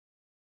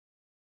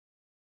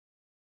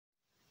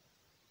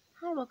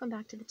Hi, welcome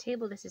back to the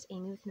table. This is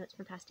Amy with Notes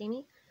from Past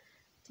Amy.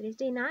 Today's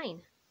day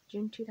 9,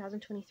 June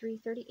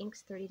 2023, 30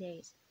 inks, 30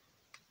 days.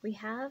 We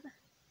have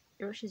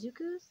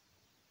Iroshizuku's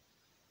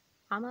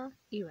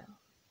Ama-Iro.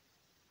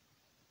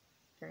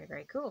 Very,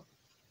 very cool.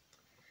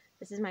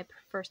 This is my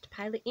first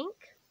pilot ink,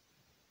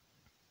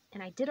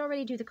 and I did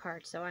already do the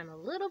card, so I'm a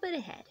little bit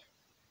ahead.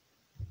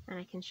 And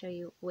I can show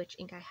you which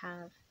ink I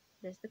have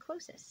that is the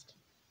closest.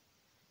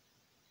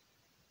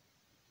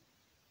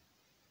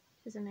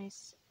 This is a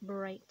nice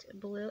bright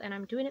blue, and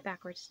I'm doing it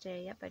backwards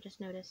today. Yep, I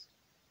just noticed.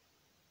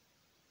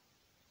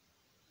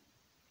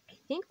 I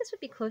think this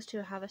would be close to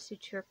a Havasu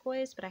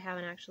turquoise, but I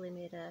haven't actually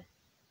made a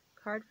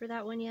card for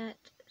that one yet,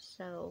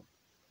 so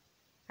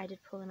I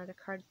did pull another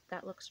card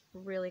that looks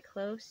really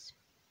close,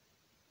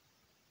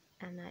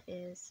 and that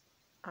is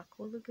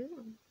Aqua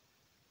Lagoon.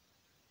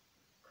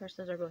 Of course,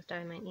 those are both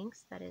diamond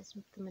inks. That is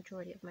the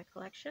majority of my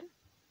collection.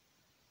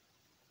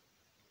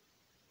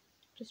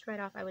 Just right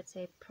off, I would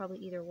say probably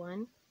either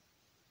one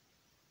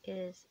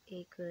is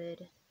a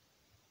good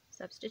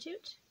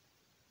substitute,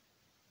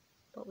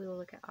 but we will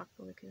look at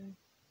Aqua Lagoon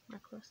more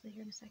closely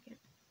here in a second.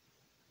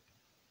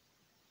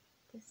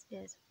 This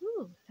is,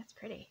 ooh, that's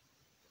pretty.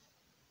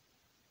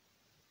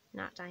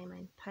 Not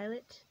diamond.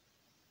 Pilot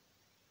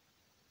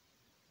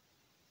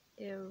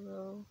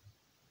Iroshizuku.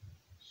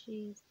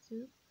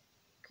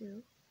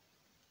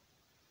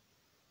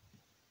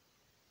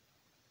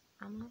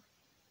 Ama-Iro.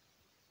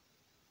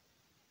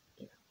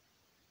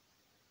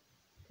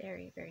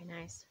 Very, very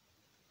nice.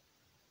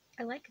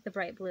 I like the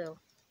bright blue.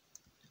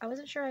 I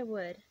wasn't sure I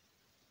would,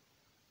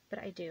 but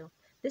I do.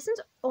 This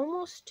one's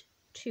almost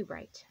too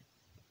bright,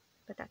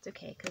 but that's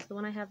okay, because the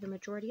one I have the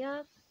majority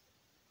of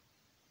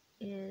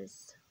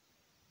is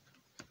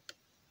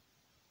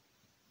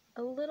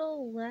a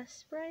little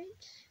less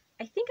bright.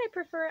 I think I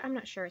prefer, I'm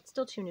not sure, it's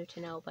still too new to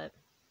know, but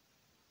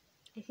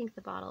I think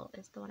the bottle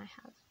is the one I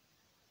have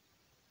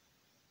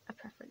a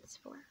preference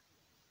for.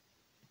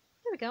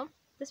 There we go.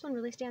 This one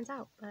really stands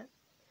out, but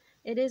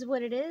it is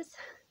what it is.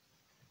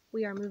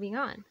 We are moving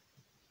on.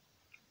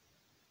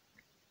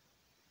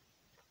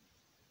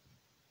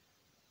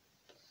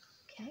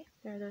 Okay,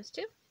 there are those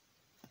two.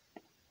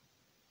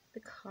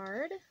 The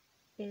card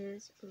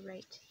is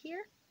right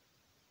here.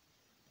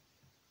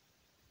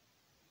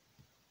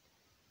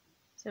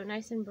 So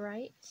nice and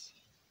bright.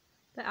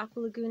 The Aqua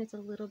Lagoon is a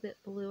little bit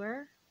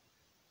bluer.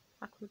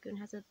 Aqua Lagoon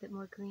has a bit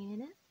more green in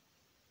it.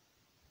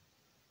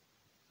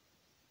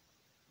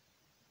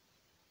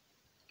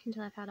 You can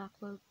tell I've had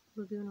Aqua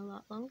Lagoon a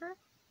lot longer.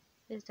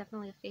 It is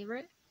definitely a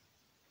favorite.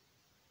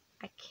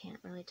 I can't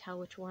really tell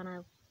which one I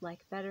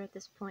like better at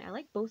this point. I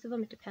like both of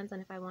them. It depends on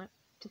if I want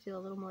to feel a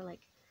little more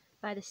like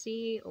by the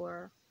sea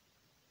or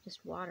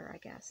just water, I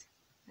guess.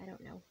 I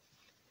don't know.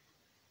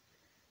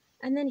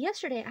 And then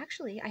yesterday,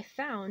 actually, I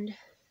found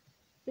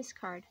this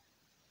card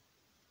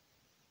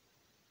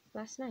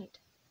last night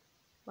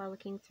while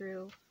looking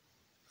through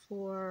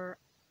for,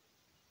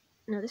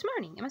 no, this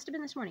morning. It must have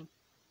been this morning.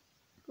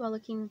 While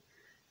looking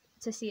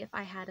to see if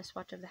I had a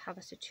swatch of the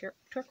Havasu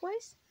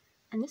turquoise,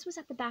 and this was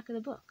at the back of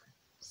the book.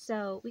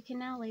 So we can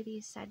now lay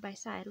these side by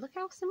side. Look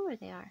how similar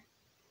they are.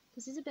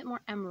 This is a bit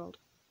more emerald,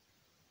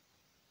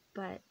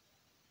 but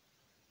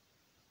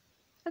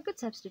a good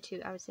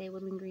substitute, I would say,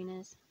 woodland green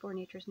is for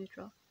Nature's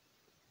Neutral.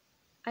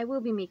 I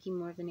will be making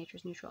more of the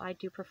Nature's Neutral. I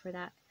do prefer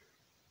that,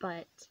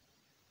 but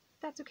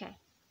that's okay.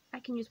 I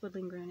can use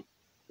woodland green.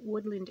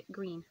 Woodland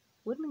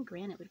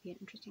granite would be an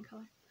interesting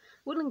color.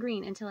 Woodland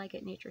green until I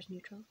get Nature's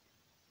Neutral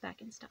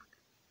back in stock.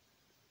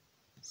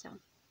 So,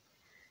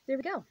 there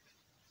we go.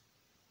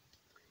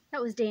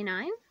 That was day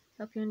 9.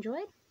 Hope you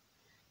enjoyed.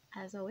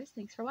 As always,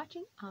 thanks for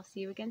watching. I'll see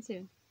you again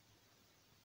soon.